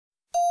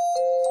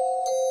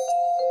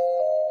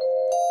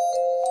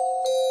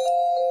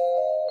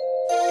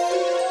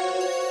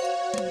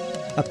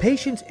A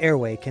patient's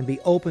airway can be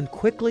opened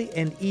quickly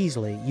and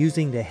easily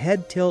using the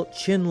head tilt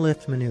chin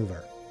lift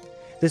maneuver.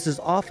 This is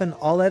often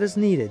all that is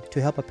needed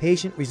to help a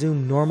patient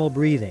resume normal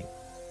breathing.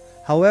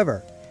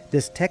 However,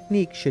 this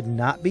technique should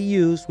not be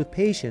used with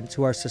patients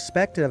who are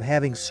suspected of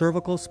having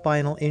cervical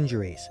spinal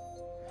injuries.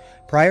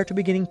 Prior to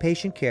beginning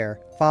patient care,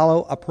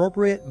 follow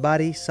appropriate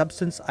body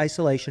substance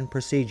isolation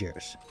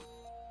procedures.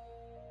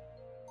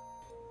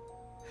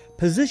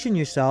 Position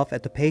yourself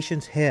at the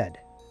patient's head.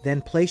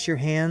 Then place your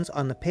hands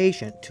on the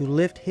patient to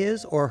lift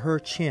his or her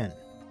chin.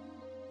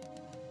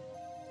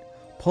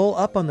 Pull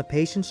up on the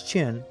patient's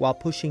chin while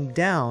pushing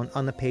down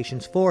on the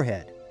patient's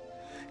forehead.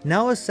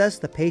 Now assess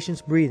the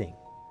patient's breathing.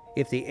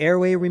 If the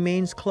airway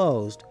remains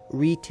closed,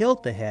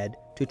 re-tilt the head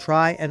to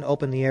try and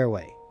open the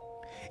airway.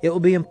 It will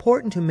be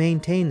important to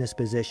maintain this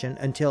position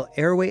until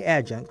airway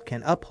adjunct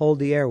can uphold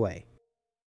the airway.